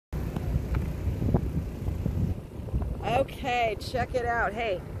Okay, check it out.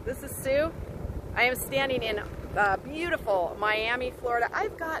 Hey, this is Sue. I am standing in beautiful Miami, Florida.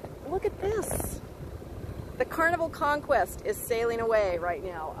 Look at this. The Carnival Conquest is sailing away right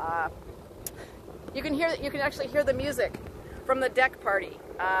now. You can actually hear the music from the deck party.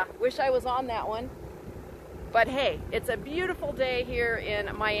 Wish I was on that one. But hey, it's a beautiful day here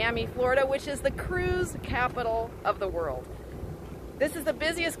in Miami, Florida, which is the cruise capital of the world. This is the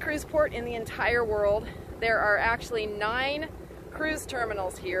busiest cruise port in the entire world. There are actually 9 cruise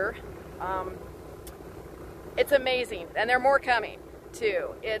terminals here. It's amazing, and there are more coming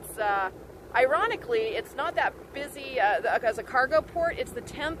too. It's ironically, it's not that busy as a cargo port. It's the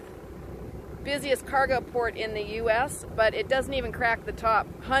 10th busiest cargo port in the U.S., but it doesn't even crack the top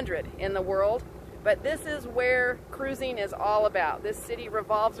 100 in the world. But this is where cruising is all about. This city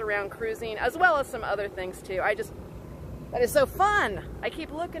revolves around cruising, as well as some other things too. That is so fun. I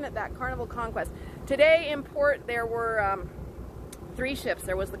keep looking at that Carnival Conquest. Today in port there were 3 ships.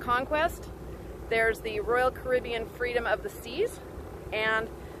 There was the Conquest, there's the Royal Caribbean Freedom of the Seas, and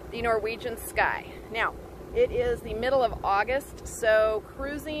the Norwegian Sky. Now, it is the middle of August, so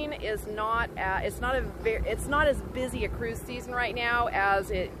cruising is not as busy a cruise season right now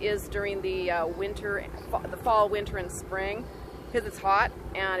as it is during the fall, winter, and spring, because it's hot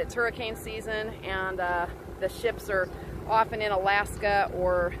and it's hurricane season, and the ships are often in Alaska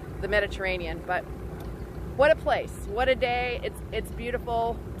or the Mediterranean. But what a place, what a day. It's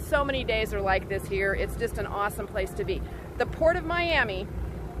beautiful. So many days are like this here. It's just an awesome place to be. The Port of Miami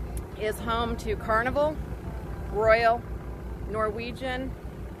is home to Carnival, Royal, Norwegian,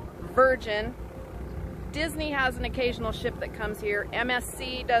 Virgin. Disney has an occasional ship that comes here.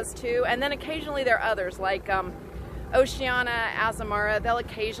 MSC does too, and then occasionally there are others like Oceana, Azamara. They'll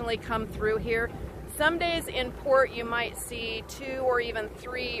occasionally come through here. Some days in port you might see 2 or even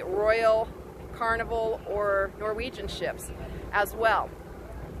 3 Royal, Carnival, or Norwegian ships as well.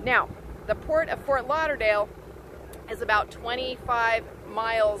 Now, the port of Fort Lauderdale is about 25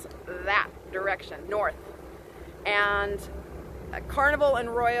 miles that direction, north. And Carnival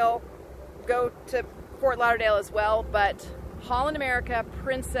and Royal go to Fort Lauderdale as well, but Holland America,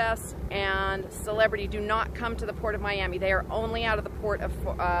 Princess, and Celebrity do not come to the Port of Miami. They are only out of the port of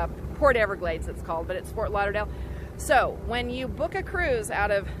Port Everglades, it's called, but it's Fort Lauderdale. So when you book a cruise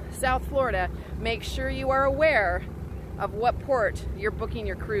out of South Florida, make sure you are aware of what port you're booking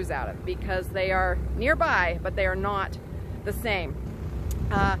your cruise out of, because they are nearby, but they are not the same.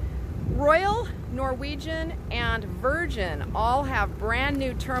 Royal, Norwegian, and Virgin all have brand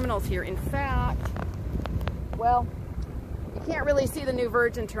new terminals here. In fact, well, you can't really see the new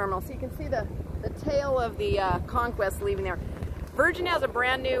Virgin terminal, so you can see the tail of the Conquest leaving there. Virgin has a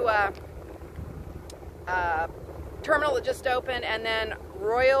brand new terminal that just opened, and then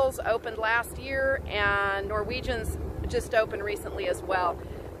Royals opened last year, and Norwegians just opened recently as well.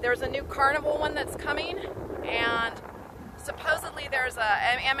 There's a new Carnival one that's coming, and supposedly there's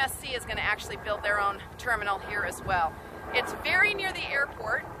MSC is going to actually build their own terminal here as well. It's very near the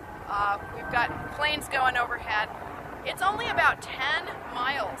airport. We've got planes going overhead. It's only about 10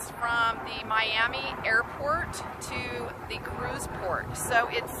 miles from the Miami airport to the cruise port, so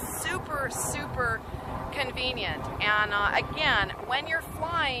it's super, super convenient. And again, when you're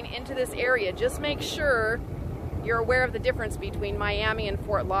flying into this area, just make sure you're aware of the difference between Miami and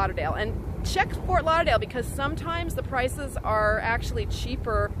Fort Lauderdale. And check Fort Lauderdale, because sometimes the prices are actually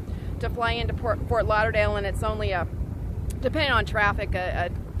cheaper to fly into Fort Lauderdale, and it's only depending on traffic,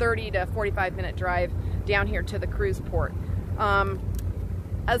 a 30 to 45 minute drive down here to the cruise port.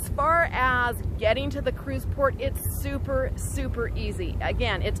 As far as getting to the cruise port, it's super, super easy.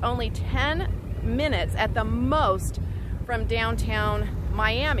 Again, it's only 10 minutes at the most from downtown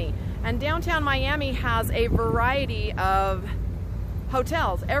Miami. And downtown Miami has a variety of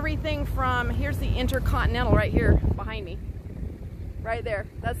hotels. Everything from, here's the Intercontinental right here behind me. Right there,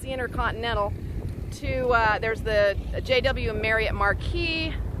 that's the Intercontinental. To, there's the JW Marriott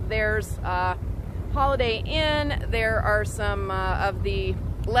Marquis, there's Holiday Inn, there are some of the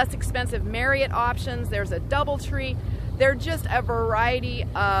less expensive Marriott options, there's a DoubleTree. There are just a variety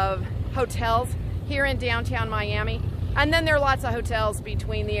of hotels here in downtown Miami. And then there are lots of hotels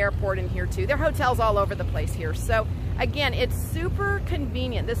between the airport and here too. There are hotels all over the place here. So again, it's super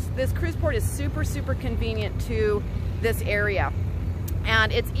convenient. This cruise port is super, super convenient to this area.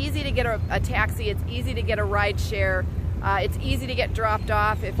 And it's easy to get a taxi, it's easy to get a ride share, it's easy to get dropped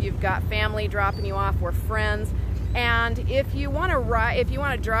off if you've got family dropping you off or friends. And if you want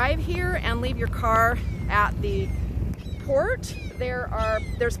to drive here and leave your car at the port,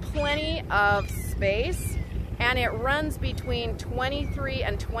 there's plenty of space. And and it runs between $23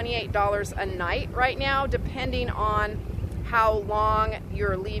 and $28 a night right now, depending on how long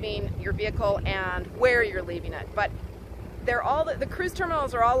you're leaving your vehicle and where you're leaving it. But they're all, the cruise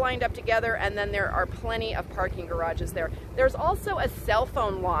terminals are all lined up together, and then there are plenty of parking garages there. There's also a cell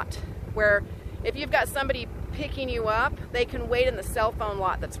phone lot where if you've got somebody picking you up, they can wait in the cell phone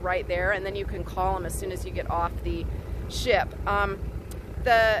lot that's right there, and then you can call them as soon as you get off the ship.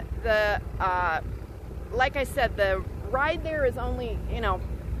 Like I said, the ride there is only,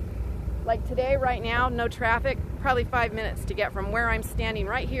 like today, right now, no traffic, probably 5 minutes to get from where I'm standing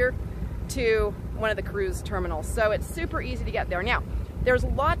right here to one of the cruise terminals. So it's super easy to get there. Now, there's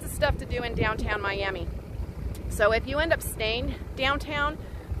lots of stuff to do in downtown Miami. So if you end up staying downtown,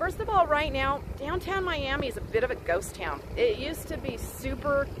 first of all, right now, downtown Miami is a bit of a ghost town. It used to be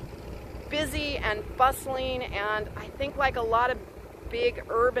super busy and bustling, and I think like a lot of big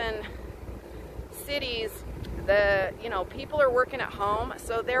urban cities, people are working at home,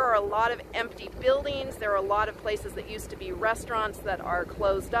 so there are a lot of empty buildings. There are a lot of places that used to be restaurants that are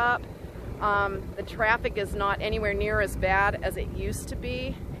closed up. The traffic is not anywhere near as bad as it used to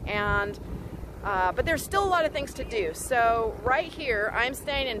be, and but there's still a lot of things to do. So right here, I'm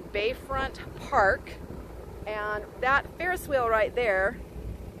staying in Bayfront Park, and that Ferris wheel right there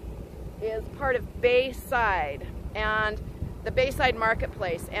is part of Bayside and the Bayside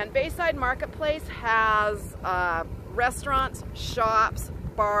Marketplace. And Bayside Marketplace has restaurants, shops,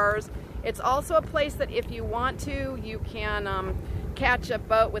 bars. It's also a place that if you want to, you can catch a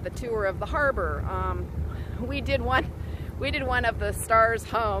boat with a tour of the harbor. We did one of the Stars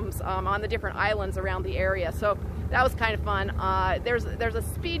homes on the different islands around the area, so that was kind of fun. There's a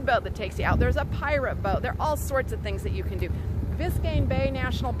speedboat that takes you out. There's a pirate boat. There are all sorts of things that you can do. Biscayne Bay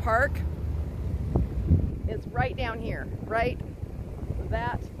National Park is right down here, right?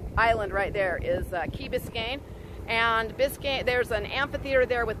 That island right there is Key Biscayne, and there's an amphitheater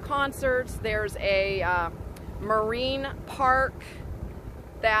there with concerts. There's a marine park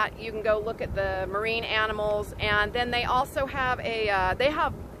that you can go look at the marine animals, and then they also have they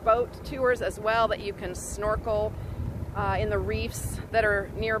have boat tours as well that you can snorkel in the reefs that are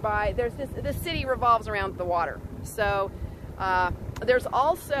nearby. The city revolves around the water, so there's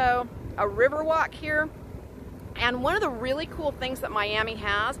also a river walk here. And one of the really cool things that Miami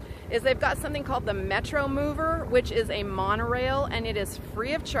has is they've got something called the Metro Mover, which is a monorail, and it is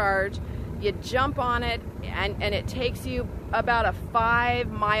free of charge. You jump on it, and it takes you about a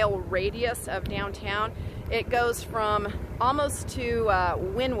 5-mile radius of downtown. It goes from almost to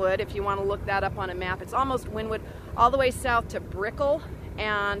Wynwood, if you want to look that up on a map. It's almost Wynwood, all the way south to Brickell,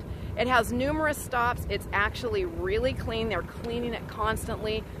 and it has numerous stops. It's actually really clean. They're cleaning it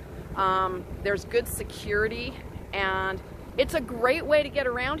constantly. There's good security, and it's a great way to get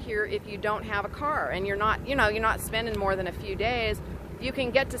around here if you don't have a car and you're not spending more than a few days. You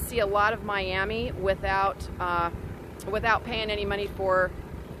can get to see a lot of Miami without paying any money for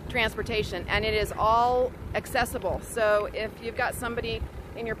transportation, and it is all accessible. So if you've got somebody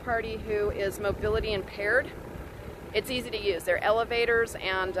in your party who is mobility impaired, it's easy to use. There are elevators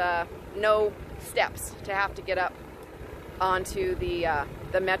and no steps to have to get up onto the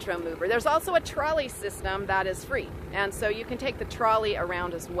Metro Mover. There's also a trolley system that is free, and so you can take the trolley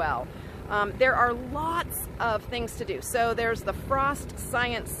around as well. There are lots of things to do. So there's the Frost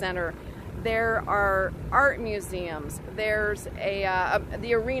Science Center. There are art museums. There's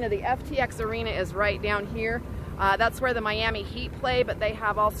the arena. The FTX arena is right down here. That's where the Miami Heat play, but they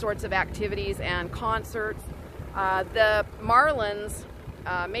have all sorts of activities and concerts. The Marlins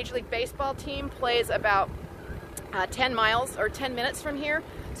Major League Baseball team plays about 10 miles or 10 minutes from here,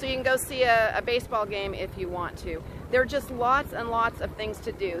 so you can go see a baseball game if you want to. There are just lots and lots of things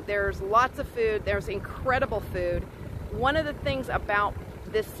to do. There's lots of food. There's incredible food. One of the things about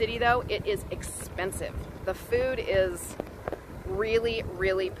this city, though, it is expensive. The food is really,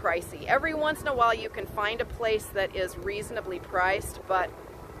 really pricey. Every once in a while you can find a place that is reasonably priced, but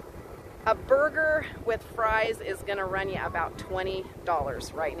a burger with fries is going to run you about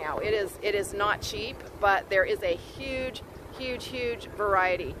 $20 right now. It is not cheap, but there is a huge, huge, huge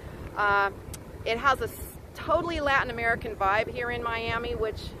variety. It has a totally Latin American vibe here in Miami,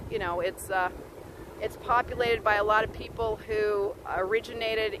 which, it's populated by a lot of people who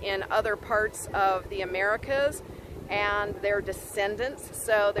originated in other parts of the Americas and their descendants,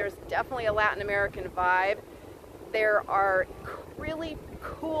 so there's definitely a Latin American vibe. There are really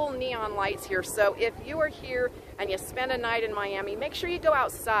cool neon lights here, so if you are here and you spend a night in Miami, make sure you go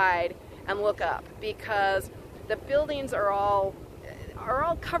outside and look up, because the buildings are all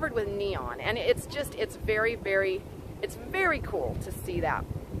covered with neon, and it's very, very, it's very cool to see that.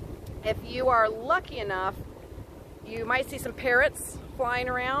 If you are lucky enough You might see some parrots flying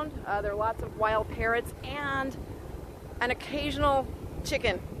around. There are lots of wild parrots and an occasional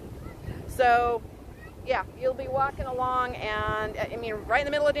chicken. So yeah, you'll be walking along and, I mean, right in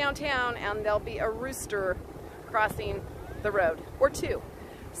the middle of downtown, and there'll be a rooster crossing the road, or two.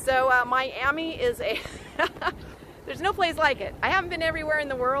 So Miami is a, there's no place like it. I haven't been everywhere in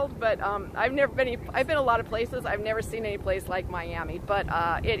the world, but I've been a lot of places. I've never seen any place like Miami, but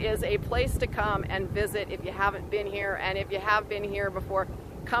it is a place to come and visit if you haven't been here, and if you have been here before,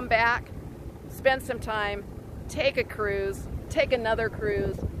 come back, spend some time, take a cruise, take another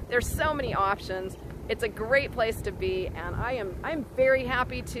cruise. There's so many options. It's a great place to be, and I'm very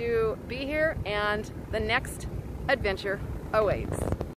happy to be here, and the next adventure awaits.